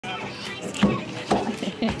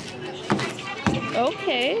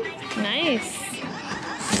Okay, nice.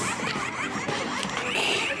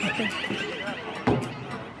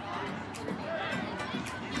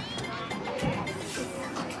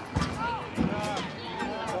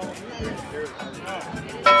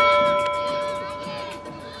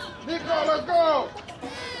 Let's go!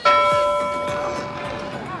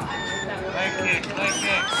 Leg kick, leg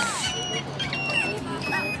kick.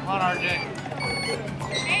 Come on, RJ.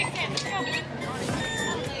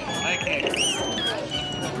 Leg kick.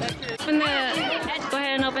 Go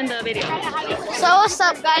ahead and open the video. So what's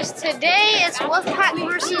up, guys? Today it's Wolfpack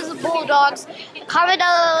versus Bulldogs. Comment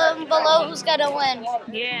down below who's gonna win.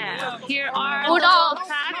 Yeah, here are Bulldogs.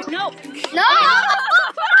 Pack. Nope. No!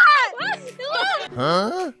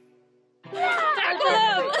 Huh? Tackle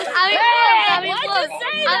them. I'm Yeah,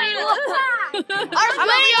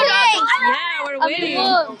 we're winning.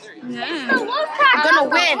 Yeah. gonna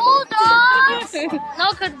win. Bulldogs. No,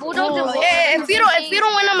 cause Bulldogs. Yeah, if you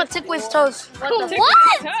don't win, I'ma tickle his toes. What?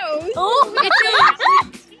 Oh.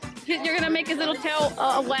 You're gonna make his little tail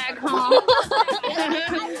wag, huh?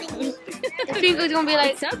 I think it's gonna be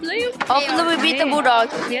like. What's up, Lou? Hopefully we beat the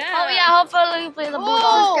Bulldogs. Yeah. Oh yeah, hopefully we play the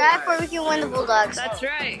Bulldogs. Subscribe so we can win the Bulldogs. That's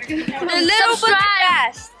right.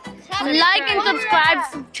 Subscribe. Like and subscribe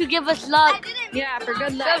to give us luck. Yeah, for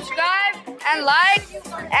good luck. Subscribe and like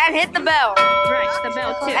and hit the bell Right, the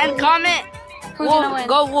bell too. and comment. Who's gonna win?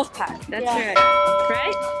 Go Wolfpack. That's right.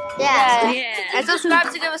 Right? Yeah. Yeah. And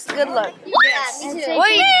subscribe to give us good luck. Yes.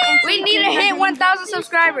 We need to hit 1,000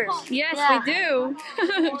 subscribers. Yes, Yeah. we do.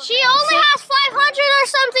 She only has 500 or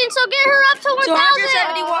something, so get her up to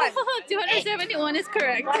 1,000. 271 is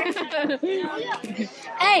correct.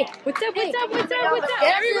 Hey, What's up?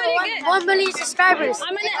 Everybody get. 1 million subscribers.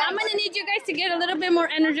 I'm gonna need you guys to get a little bit more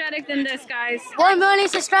energetic than this, guys. 1 million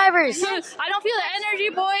subscribers. I don't feel the energy,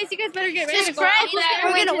 boys. You guys better get ready to go. Subscribe. out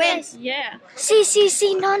there. We're gonna win. Yeah.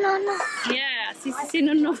 CCC, no. Yeah. See,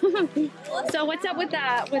 no. So what's up with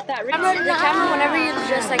that? I'm ready to the camera whenever you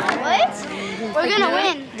just like. What? We're gonna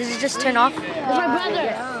win. Does it just turn off? It's my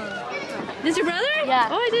brother. This your brother? Yeah.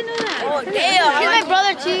 Oh, I didn't know that. Oh damn! He's my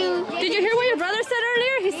brother too. Did you hear what your brother said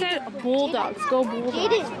earlier? He said, "Bulldogs, go Bulldogs." He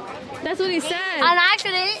did. That's what he said. On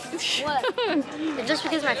accident. What? Just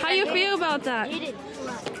because my How you feel about that? He did.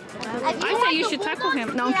 I say you should tackle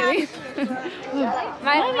him. No, I'm kidding.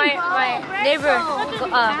 My neighbor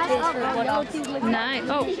plays for Bulldogs. Nice.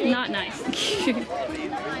 Oh, not nice.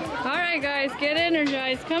 All right, guys, get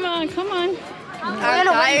energized. Come on. I'm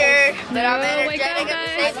tired, but I'm Wake up, energetic at the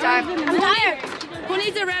guys. same time. I'm tired. Who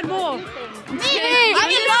needs a Red Bull? Me. I'm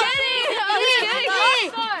just kidding.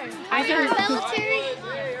 Military.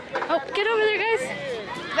 Oh, get over there, guys.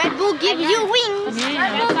 Red Bull gives you wings.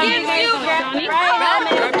 Yeah. Gives you Johnny.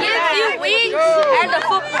 gives you wings and a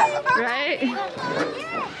football. Right.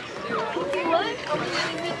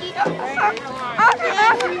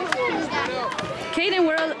 Kaden,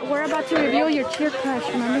 we're about to reveal your cheer crush,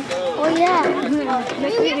 remember? Oh yeah.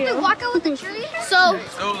 Next We have video. to walk out with the tree. So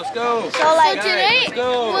Let's go. today,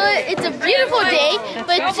 well, it's a beautiful day,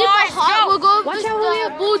 but it's super hot. We'll go Watch with out, the Julio.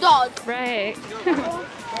 Bulldogs. Right.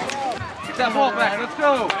 Get that ball back. Let's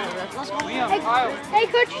go. Hey,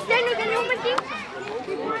 Coach Daniel, can you open things?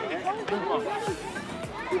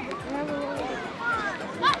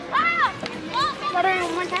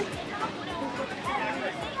 One more time.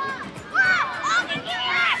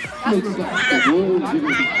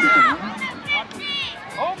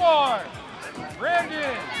 Omar.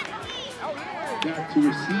 Brandon. Back to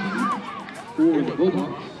receive for the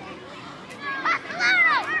Bulldogs.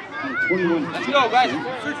 21. Let's go, guys.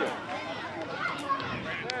 Shoot.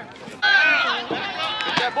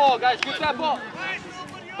 Get that ball, guys. Get that ball.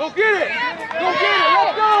 Go get it. Let's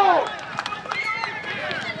go.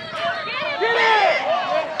 Get it.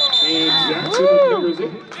 And Jackson recovers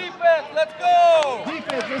it. Defense, let's go.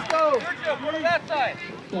 Let's go. Sergio, go to that side.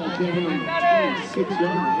 Ball down 6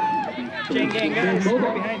 yards. Gang, guys.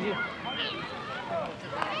 Behind you.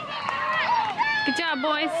 Good job,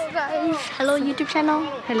 boys. Hello, YouTube channel.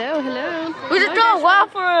 Hello. We just throw a while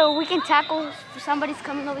for we can tackle if somebody's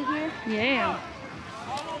coming over here. Yeah.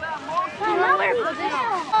 On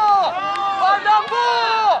the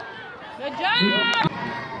ball. Good job.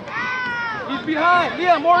 He's behind.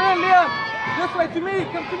 Liam, more in, Liam. This way to me.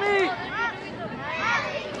 Come to me.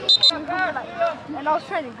 And I was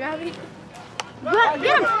trying to grab it. Get him!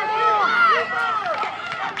 Get him!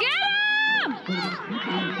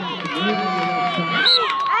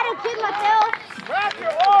 I had to kick myself.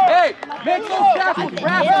 Hey, make those tackles.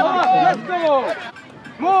 Wrap them up. Let's go.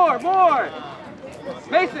 More.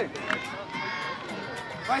 Mason.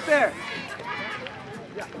 Right there.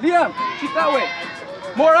 Liam, keep that way.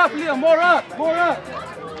 More up, Liam, more up, more up.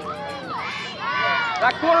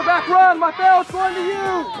 That quarterback run, Mateo, it's going to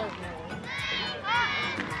you.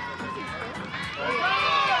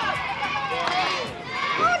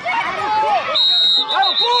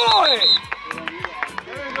 Oh, boy!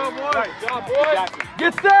 There you go, boy. Good job, boy.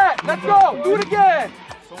 Get set, let's go. Do it again.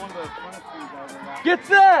 Get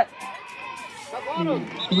set.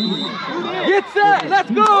 Get set, let's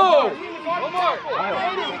go.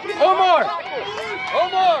 Omar.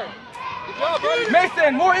 Good job, buddy.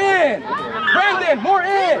 Mason, more in. Brandon, more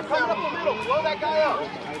in. Blow that guy up.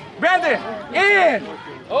 Brandon, in.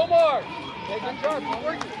 Omar. Hey, good job.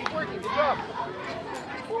 Keep working. Good job.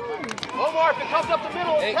 Omar, if it comes up the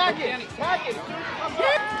middle, attack it. Attack it.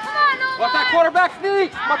 Watch that quarterback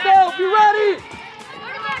sneak. Mateo, be ready.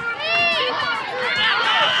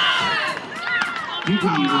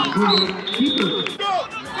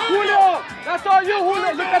 Julio, that's all you,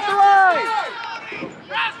 Julio. Look at the right.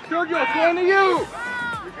 Sergio, it's going to you.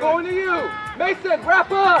 Going to you. Mason,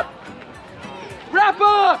 wrap up. Wrap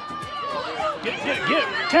up. Get it.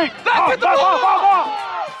 Tank. Back at the ball.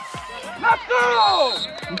 Let's go.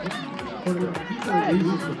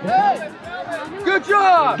 Good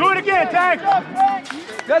job. Do it again, Tank.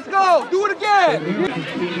 Let's go. Do it again.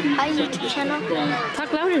 Hi YouTube channel.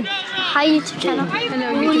 Talk louder. Hi YouTube channel.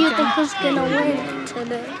 Hello, Who do YouTube you channel. think is gonna win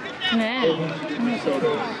today?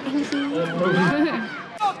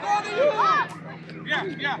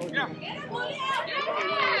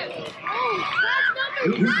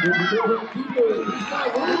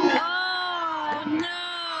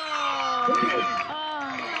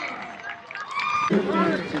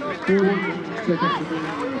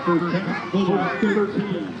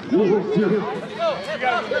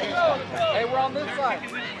 Hey, we're on this side.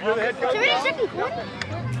 You're the head coach. Second quarter?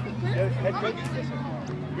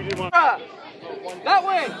 That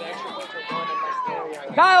way.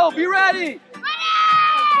 Kyle, be ready.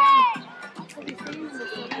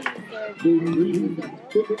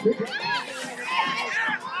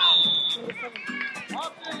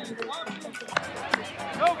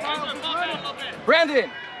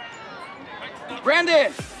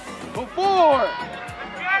 Brandon, go forward.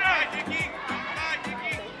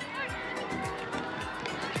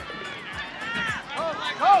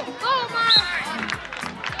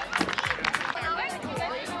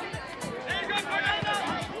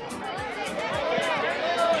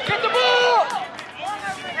 Get the ball.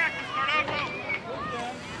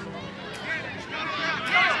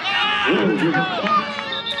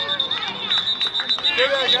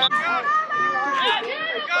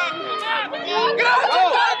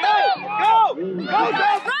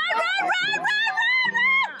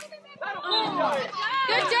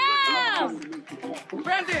 Good job!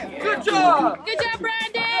 Brandon, good job! Good job,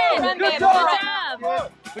 Brandon! Good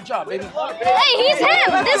job! Good job, baby. Hey, he's him!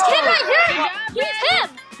 This kid right here! He's him!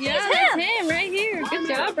 Yeah, He's that's him! him right here. Good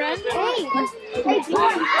job, Brandon.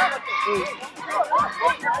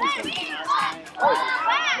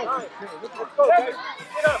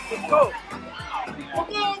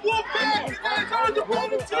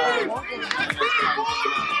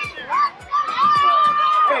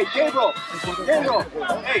 Hey, Gabriel.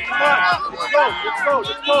 Hey, come on.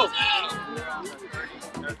 Let's go.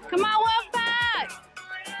 Come on, Wolfpack!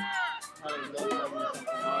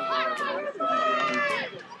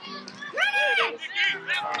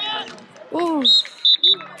 Ooh.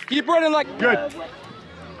 Keep running like Good.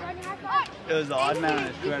 It was the odd man on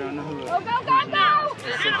his crew. I don't know who. Go! Run!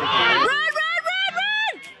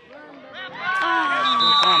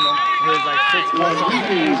 He was like 6 months.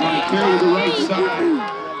 He's on the carry to the right side.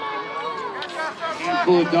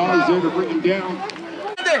 Handful of dogs there to bring him down.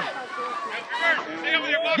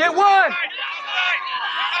 get one.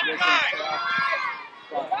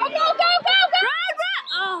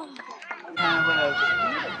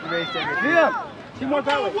 Liam, see more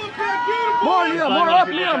that way. More, Liam, more up,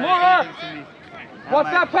 Liam, more up.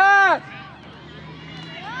 Watch that pass.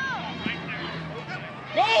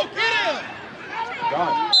 Go, get him.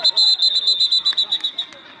 God.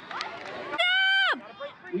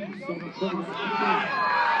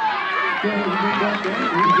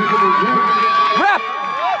 Rep.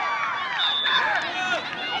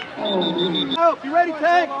 Oh, you ready,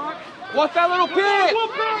 Tank? Watch that little pit.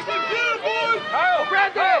 Kyle,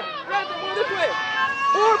 Brandon, move this way.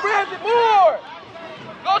 More, Brandon, more.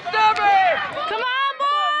 Go 7. Come on,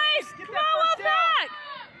 boys! Come on, Wolfpack!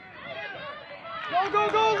 Go,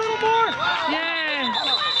 a little more. Yeah.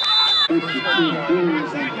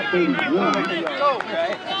 Go,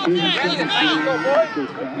 okay. Brandon, let's go, boy.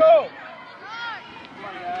 Let's go.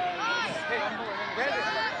 Hey, Brandon,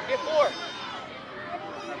 get 4.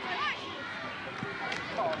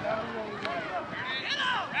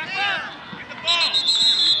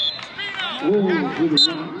 with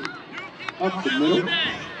a run. Up the middle.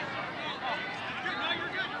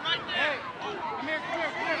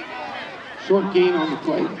 Short gain on the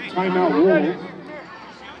play. Timeout roll.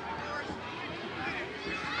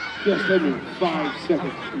 Just under 5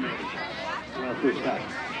 seconds in our first half.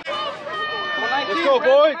 Let's go,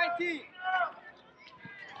 boys. Get it!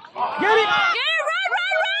 Get it! Run!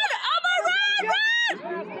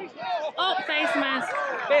 Run! Oh, face mask.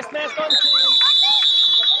 Face mask on.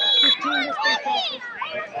 15.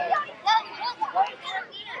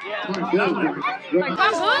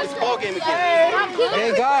 Ball game again.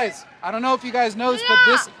 Hey guys, I don't know if you guys noticed, but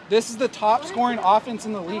this is the top scoring offense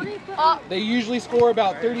in the league. They usually score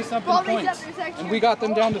about 30-something points, and we got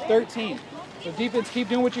them down to 13. So defense, keep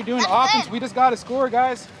doing what you're doing. Offense, we just got to score,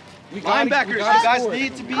 guys. Linebackers, you guys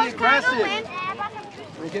need to be aggressive.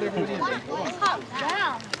 We'll get everybody in.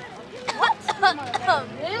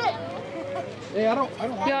 Hey, I don't.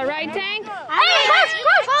 You all right, Tank?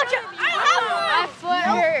 My foot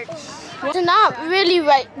hurts. It's not really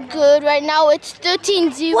good right now. It's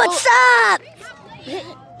 13-0. What's up?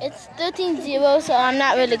 It's 13-0, so I'm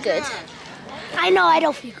not really good. I know, I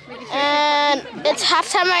don't feel good. And it's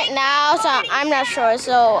halftime right now, so I'm not sure.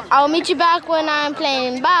 So I'll meet you back when I'm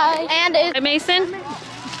playing. Bye. And it's Mason?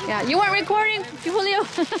 Yeah, you weren't recording, Julio?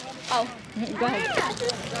 Oh, go ahead.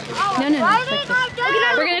 No.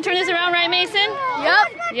 We're going to turn this around, right, Mason?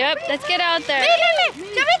 Yep, let's get out there.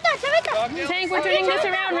 Tank, we're turning this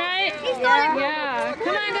around, right? Yeah.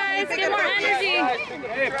 Come on, guys, get more energy.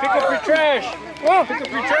 Hey, pick up your trash. Whoa. Pick up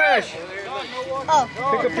your trash. Oh. Pick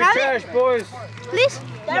up your trash, boys. Please.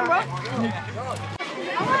 Damn, bro.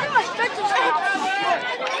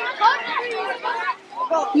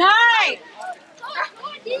 Nice!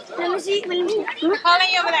 Let me see. Calling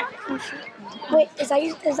you over there. Wait, is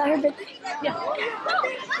that her birthday? Yeah.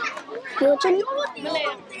 What's your name?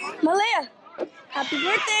 Malaya. Happy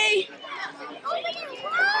birthday.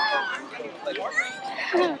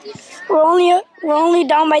 We're only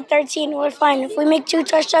down by 13. We're fine. If we make 2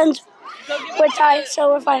 touchdowns, we're tied,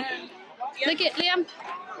 so we're fine. Look at Liam.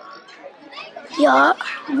 Yeah.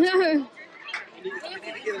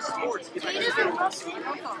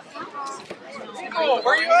 Oh,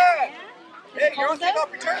 where you at? Hey, you're on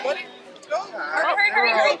kickoff return, buddy. Let's go. Hurry.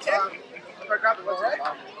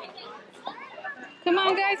 Come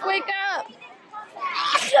on, guys, wake up.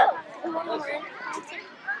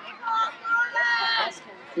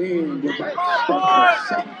 And we're back from the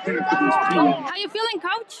second half of this team. How you feeling,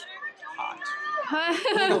 Coach?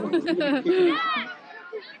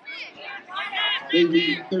 They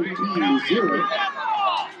lead 13-0.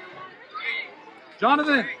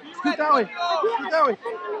 Jonathan, scoot that way. Scoot that way.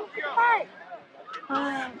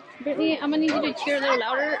 Brittany, I'm gonna need you to cheer a little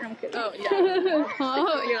louder. I'm kidding. Oh, yeah.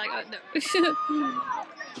 Oh, you're like, oh, no.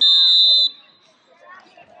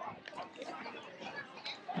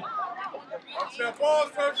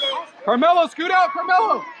 Carmelo, scoot out,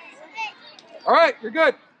 Carmelo. All right, you're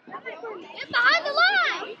good. Get behind the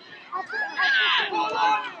line.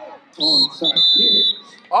 Onside kick.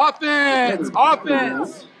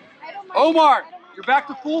 Offense. Omar, you're back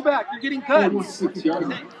to fullback. You're getting cut. 46 yards.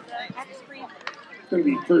 It's going to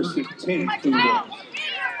be first and 10 for the Bulldogs.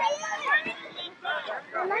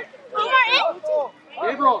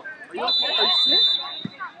 Gabriel, are you okay? Are you sick?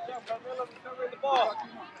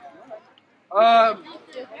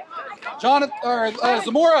 Jonathan or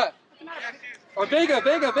Zamora or Vega.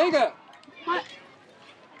 What?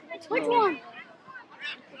 Which one?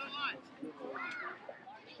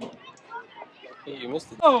 Hey, you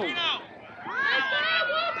missed it. Oh.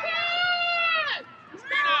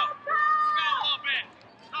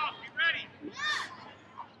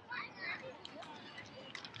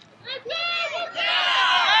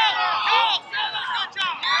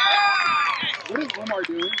 What is Omar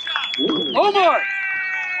doing? Omar!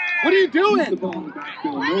 What are you doing?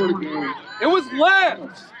 It was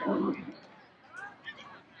left.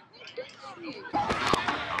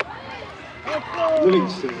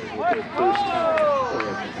 Livingston with their first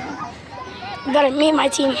time. I gotta meet my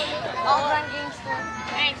team.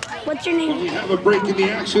 What's your name? We have a break in the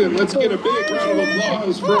action. Let's get a big round of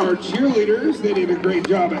applause for our cheerleaders. They did a great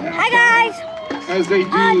job at halftime. Hi guys. As they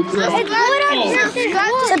do throughout all.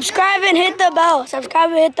 Subscribe and hit the bell. Subscribe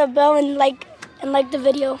and hit the bell and like the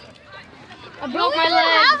video. I broke my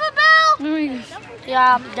leg. Have a bell? Oh my gosh.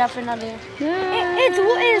 Yeah, definitely. It's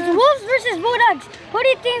Wolves versus Bulldogs. Who do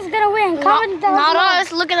you think is gonna win? Comment down below. Not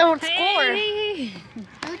us. Look at the score. Hey.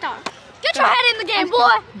 Get your head in the game,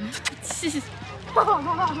 boy.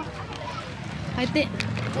 I think.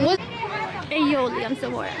 What? Hey, yo, Liam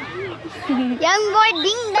Zamora. Young boy,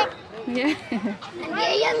 ding dong. Yeah.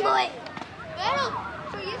 Yeah, young boy.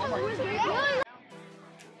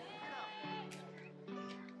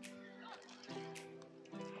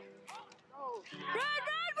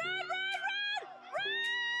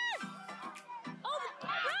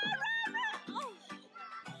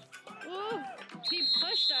 He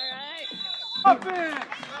pushed, all right. Offense!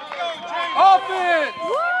 Offense!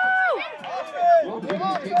 Woo!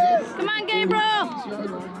 Come on, Gabriel.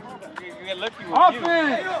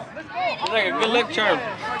 Offense! It's like a good luck charm.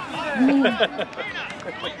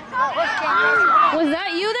 Was that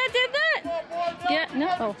you that did that? Yeah,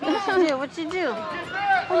 no. What'd you do?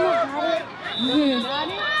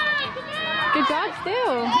 Good job,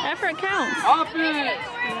 still. Effort counts. Offense!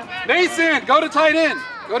 Mason, go to tight end.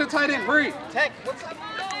 Go to tight end, hurry. Tech, what's up?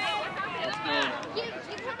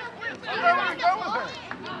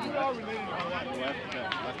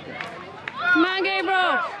 Come on,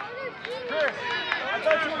 Gabriel.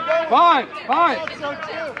 Fine, fine.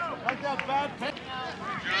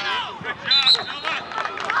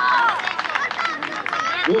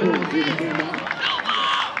 Bulldogs with a handoff.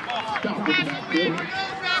 Stop with the backfield.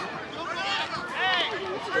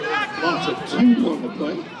 Lots of 2 on the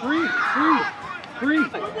play. Three.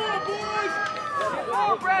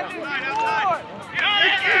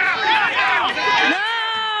 No!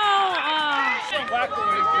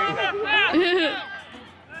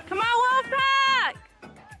 Come on, Wolfpack!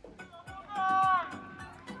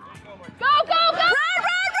 Go, go, go! Run!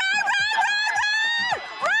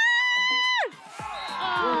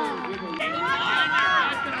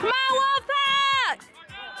 Come on, Wolfpack!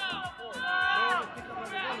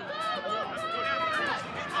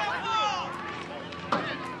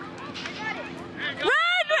 Run!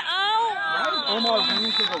 Oh! Almost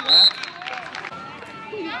running to the left.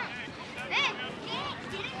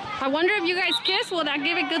 I wonder if you guys kiss, will that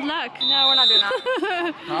give it good luck? No, we're not doing that.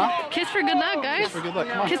 Huh? Kiss for good luck, guys. Kiss for good luck,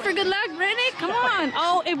 come on. Kiss for good luck, Brittany, come on.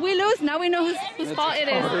 Oh, if we lose, now we know whose fault it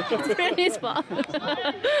is. It's Brittany's fault.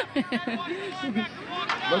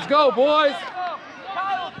 Let's go, boys.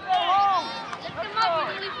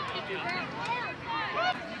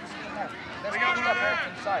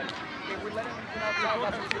 Inside. Okay, we're letting him come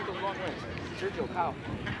outside. That's what the wrong way. Sergio, Kyle.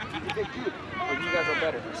 Is it good? Or you guys are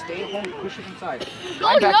better? Stay at home, push it inside. I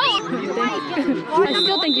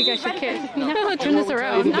still think you guys should kiss. No, turn this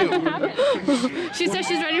around. She says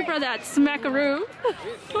she's ready for that smackaroo.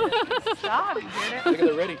 Stop, you did it. Look at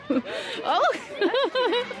they're ready. Oh.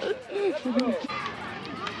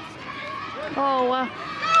 Oh, wow.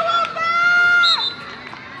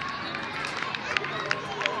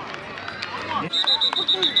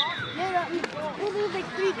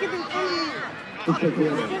 Looks like we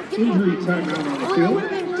have an injury timeout on the field.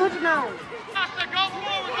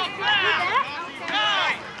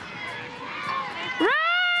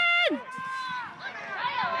 Run!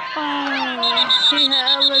 Oh, she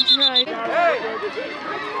hella tried. Hey!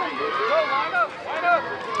 Go, line up, line up.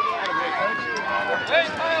 Hey,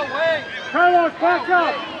 Kyle, wait. Carlos, back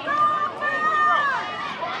up.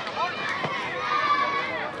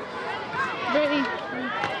 Brittany.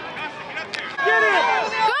 Get it!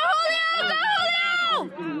 Go, Julio! Go,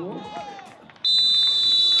 Julio!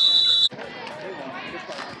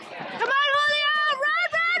 Come on, Julio! Run,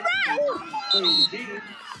 run, run!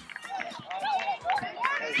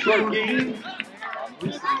 Short gain.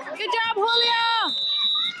 Good job, Julio!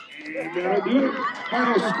 And that'll do it.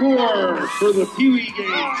 Final score for the peewee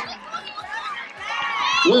game.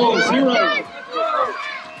 Wolves 0.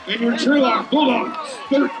 And your Sherlock Bulldogs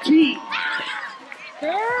 13.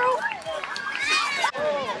 Girl!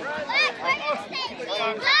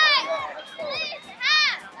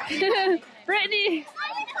 Brittany,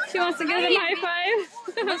 she wants to give them high five.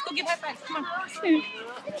 Let's go give high fives. Come on.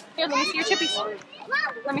 Here, let me see your chippies.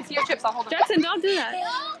 Let me see your chips. I'll hold them. Jackson, don't do that.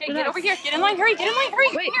 Okay, get over here. Get in line. Hurry. Get in line. Hurry.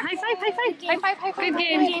 Wait, high five, high five. High five. High five. Good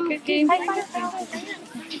game, good game. High five.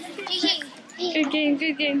 Good game,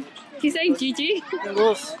 good game. He's saying GG.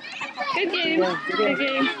 Good game, good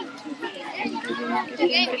game.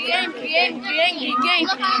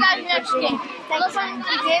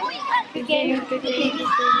 Good game.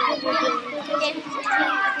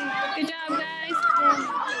 Good job, guys.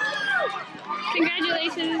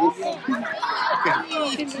 Congratulations.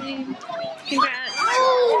 Good game. Congrats.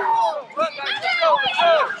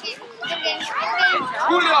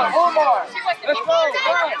 Julio, Omar. Let's go.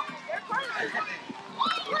 Run.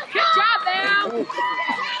 Good job, Bam.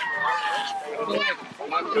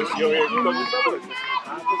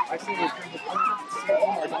 I see this.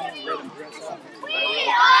 Omar don't even let him dress up.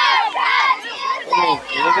 Oh,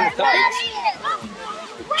 you're looking at tight.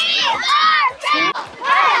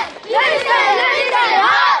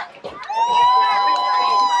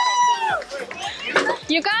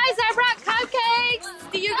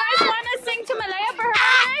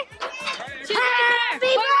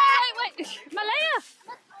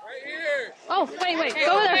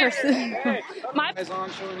 person. My Guys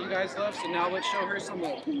on showing you guys love, so now let's show her some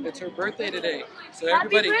love. It's her birthday today. So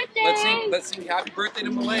everybody, let's sing happy birthday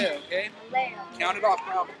to Malaya, okay? Count it off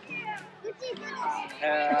now.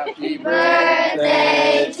 Happy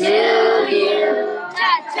birthday to you.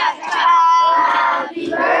 Happy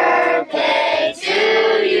birthday to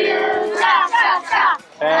you.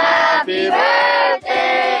 Happy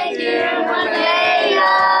birthday, dear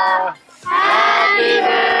Malaya. Happy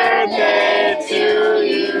birthday to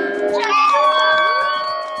you.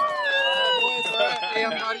 Hey,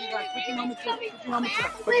 I'm proud of you guys. Put your helmets up.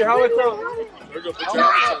 Put your helmets up. Put your helmets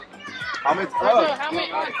up. Helmets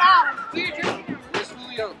up. Miss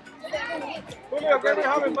Julio. Julio, grab your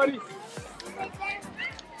helmet, buddy.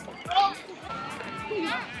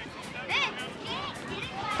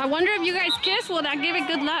 I wonder if you guys kiss, will that give it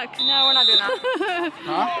good luck? No, we're not doing that.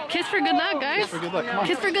 Huh? Kiss for good luck, guys. Kiss for good luck, come on.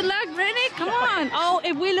 Kiss for good luck, Brittany, come on. Oh,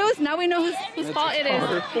 if we lose, now we know whose fault it is.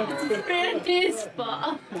 Brittany's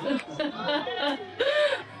fault.